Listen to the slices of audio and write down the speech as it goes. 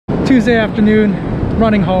Tuesday afternoon,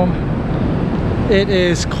 running home. It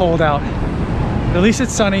is cold out. At least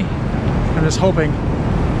it's sunny. I'm just hoping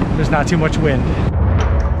there's not too much wind.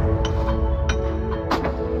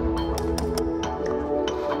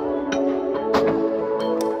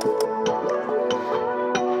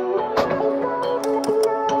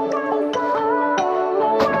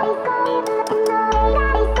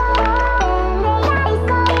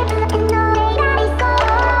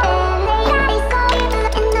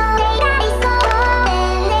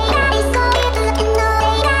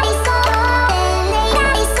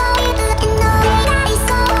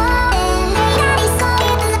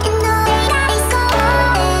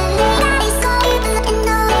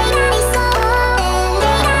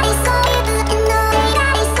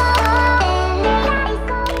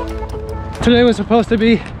 Today was supposed to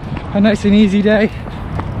be a nice and easy day,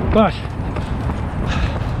 but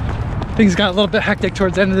things got a little bit hectic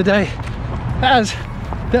towards the end of the day, as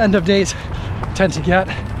the end of days tend to get.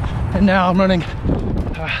 And now I'm running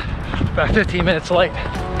about 15 minutes late.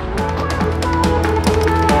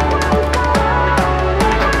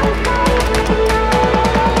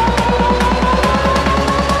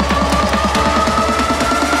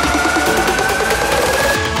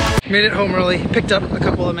 Made it home early, picked up a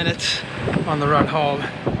couple of minutes on the run home.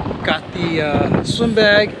 Got the swim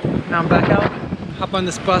bag, now I'm back out, hop on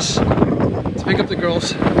this bus to pick up the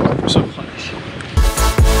girls for swim class.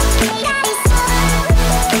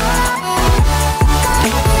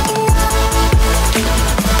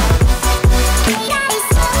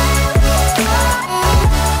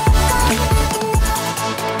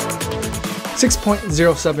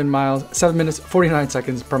 6.07 miles, 7 minutes, 49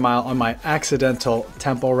 seconds per mile on my accidental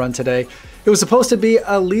tempo run today. It was supposed to be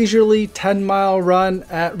a leisurely 10-mile run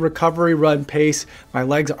at recovery run pace. My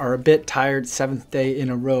legs are a bit tired, 7th day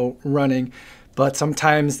in a row running, but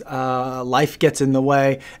sometimes life gets in the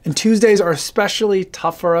way. And Tuesdays are especially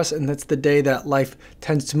tough for us, and that's the day that life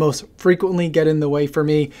tends to most frequently get in the way for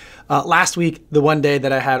me. Last week, the one day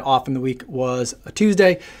that I had off in the week was a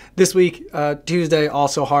Tuesday. This week, Tuesday,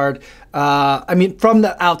 also hard. I mean, from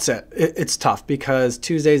the outset, it's tough because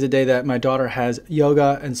Tuesday is a day that my daughter has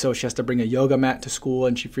yoga, and so she has to bring a yoga mat to school,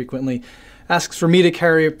 and she frequently asks for me to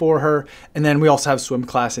carry it for her. And then we also have swim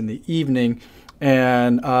class in the evening,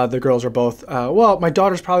 and the girls are both, well, my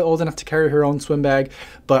daughter's probably old enough to carry her own swim bag,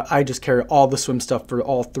 but I just carry all the swim stuff for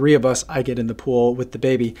all three of us. I get in the pool with the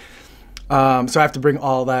baby. So I have to bring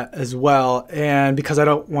all that as well. And because I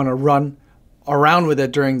don't want to run around with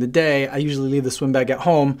it during the day, I usually leave the swim bag at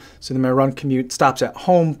home. So then my run commute stops at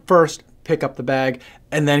home first, pick up the bag,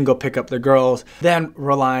 and then go pick up the girls. Then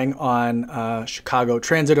relying on Chicago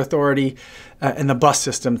Transit Authority and the bus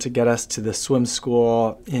system to get us to the swim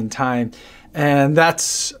school in time. And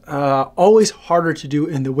that's always harder to do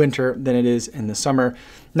in the winter than it is in the summer.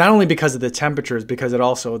 Not only because of the temperatures, because it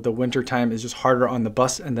also, the winter time is just harder on the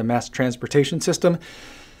bus and the mass transportation system.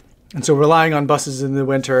 And so relying on buses in the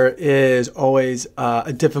winter is always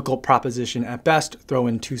a difficult proposition at best. Throw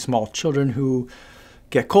in two small children who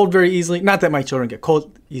get cold very easily. Not that my children get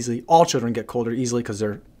cold easily. All children get colder easily because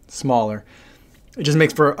they're smaller. It just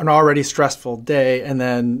makes for an already stressful day. And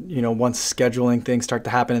then, you know, once scheduling things start to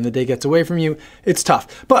happen and the day gets away from you, it's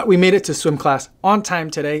tough. But we made it to swim class on time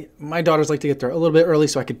today. My daughters like to get there a little bit early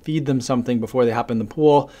so I could feed them something before they hop in the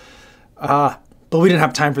pool. But we didn't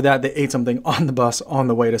have time for that. They ate something on the bus on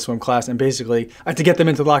the way to swim class. And basically, I had to get them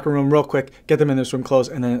into the locker room real quick, get them in their swim clothes,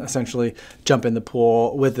 and then essentially jump in the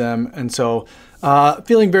pool with them. And so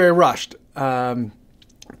feeling very rushed.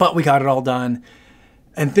 But we got it all done.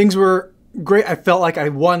 And things were great. I felt like I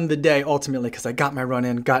won the day ultimately because I got my run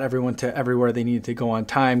in, got everyone to everywhere they needed to go on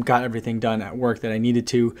time, got everything done at work that I needed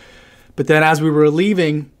to. But then as we were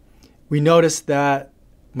leaving, we noticed that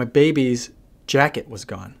my baby's jacket was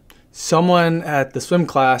gone. Someone at the swim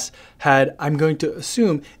class had, I'm going to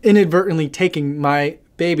assume, inadvertently taken my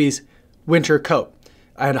baby's winter coat.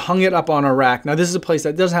 I had hung it up on a rack. Now, this is a place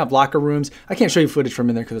that doesn't have locker rooms. I can't show you footage from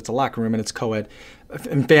in there because it's a locker room and it's co-ed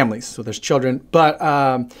and families, so there's children. But,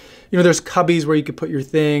 you know, there's cubbies where you could put your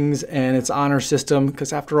things, and it's honor system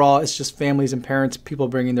because, after all, it's just families and parents, people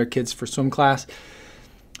bringing their kids for swim class.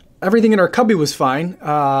 Everything in our cubby was fine,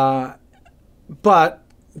 but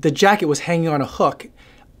the jacket was hanging on a hook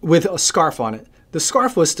with a scarf on it. The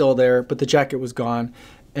scarf was still there, but the jacket was gone.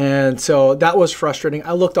 And so that was frustrating.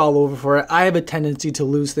 I looked all over for it. I have a tendency to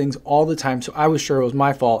lose things all the time, so I was sure it was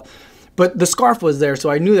my fault. But the scarf was there, so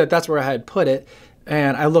I knew that that's where I had put it.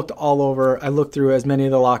 And I looked all over. I looked through as many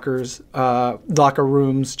of the lockers, locker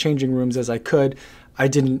rooms, changing rooms as I could. I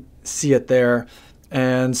didn't see it there.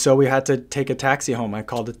 And so we had to take a taxi home. I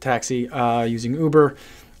called a taxi using Uber.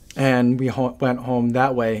 and we went home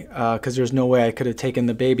that way because there's no way I could have taken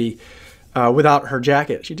the baby without her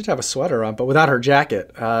jacket. She did have a sweater on, but without her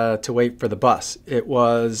jacket to wait for the bus. It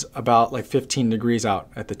was about like 15 degrees out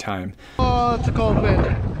at the time. Oh, it's a cold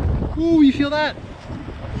wind. Ooh, you feel that?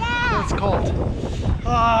 Yeah. That's cold.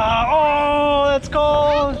 Oh, that's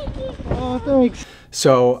cold. Oh, thanks.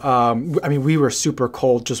 So, I mean, we were super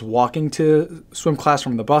cold just walking to swim class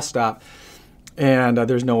from the bus stop, and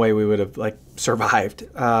there's no way we would have like survived.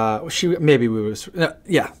 Maybe we was,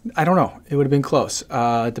 yeah, I don't know. It would have been close,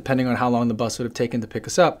 depending on how long the bus would have taken to pick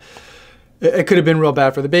us up. It could have been real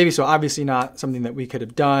bad for the baby, so obviously not something that we could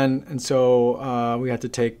have done. And so we had to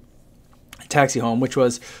take a taxi home, which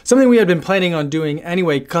was something we had been planning on doing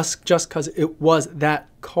anyway, just because it was that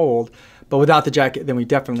cold. But without the jacket, then we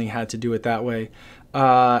definitely had to do it that way.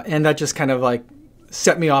 And that just kind of like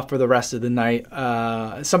set me off for the rest of the night.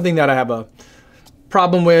 Something that I have a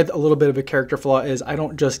problem with, a little bit of a character flaw, is I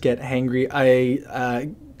don't just get hangry.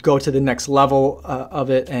 I go to the next level of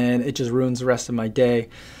it, and it just ruins the rest of my day.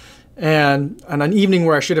 And on an evening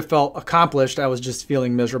where I should have felt accomplished, I was just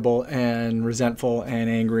feeling miserable and resentful and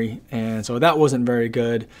angry. And so that wasn't very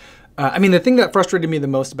good. I mean, the thing that frustrated me the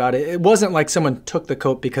most about it, it wasn't like someone took the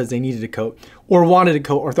coat because they needed a coat or wanted a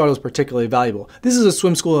coat or thought it was particularly valuable. This is a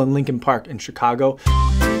swim school in Lincoln Park in Chicago.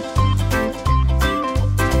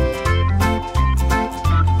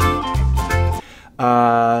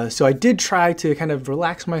 So I did try to kind of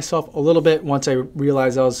relax myself a little bit once I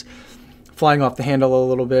realized I was flying off the handle a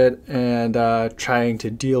little bit and trying to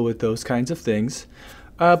deal with those kinds of things.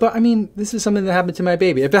 But I mean, this is something that happened to my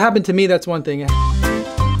baby. If it happened to me, that's one thing.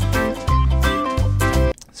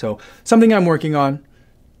 So something I'm working on,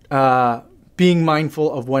 being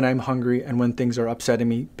mindful of when I'm hungry and when things are upsetting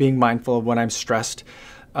me, being mindful of when I'm stressed,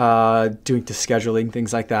 doing to scheduling,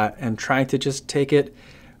 things like that, and trying to just take it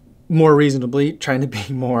more reasonably, trying to be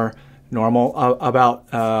more normal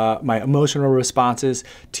about my emotional responses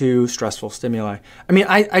to stressful stimuli. I mean,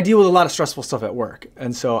 I deal with a lot of stressful stuff at work,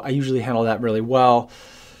 and so I usually handle that really well.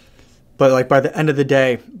 But like by the end of the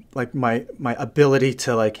day, like my ability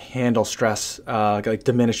to like handle stress like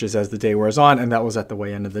diminishes as the day wears on, and that was at the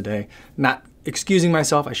way end of the day. Not excusing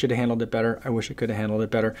myself, I should have handled it better. I wish I could have handled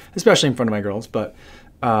it better, especially in front of my girls. But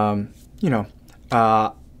you know,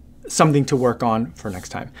 something to work on for next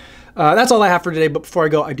time. That's all I have for today, but before I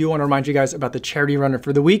go, I do want to remind you guys about the charity runner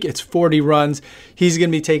for the week. It's Fordy Runs. He's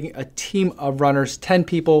going to be taking a team of runners, 10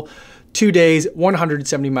 people, 2 days,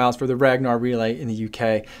 170 miles for the Ragnar Relay in the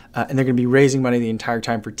UK, and they're going to be raising money the entire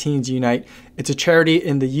time for Teens Unite. It's a charity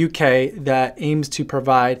in the UK that aims to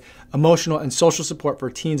provide emotional and social support for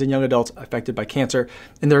teens and young adults affected by cancer.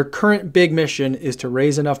 And their current big mission is to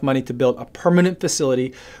raise enough money to build a permanent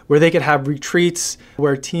facility where they could have retreats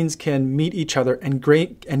where teens can meet each other and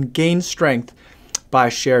gain strength by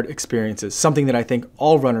shared experiences. Something that I think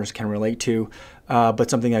all runners can relate to, but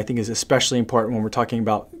something I think is especially important when we're talking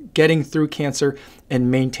about getting through cancer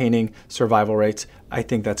and maintaining survival rates. I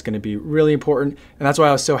think that's going to be really important. And that's why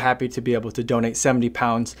I was so happy to be able to donate 70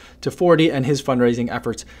 pounds to Fordy and his fundraising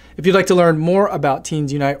efforts. If you'd like to learn more about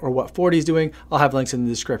Teens Unite or what Fordy's doing, I'll have links in the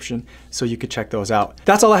description so you could check those out.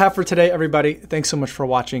 That's all I have for today, everybody. Thanks so much for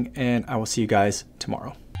watching, and I will see you guys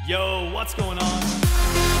tomorrow. Yo, what's going on?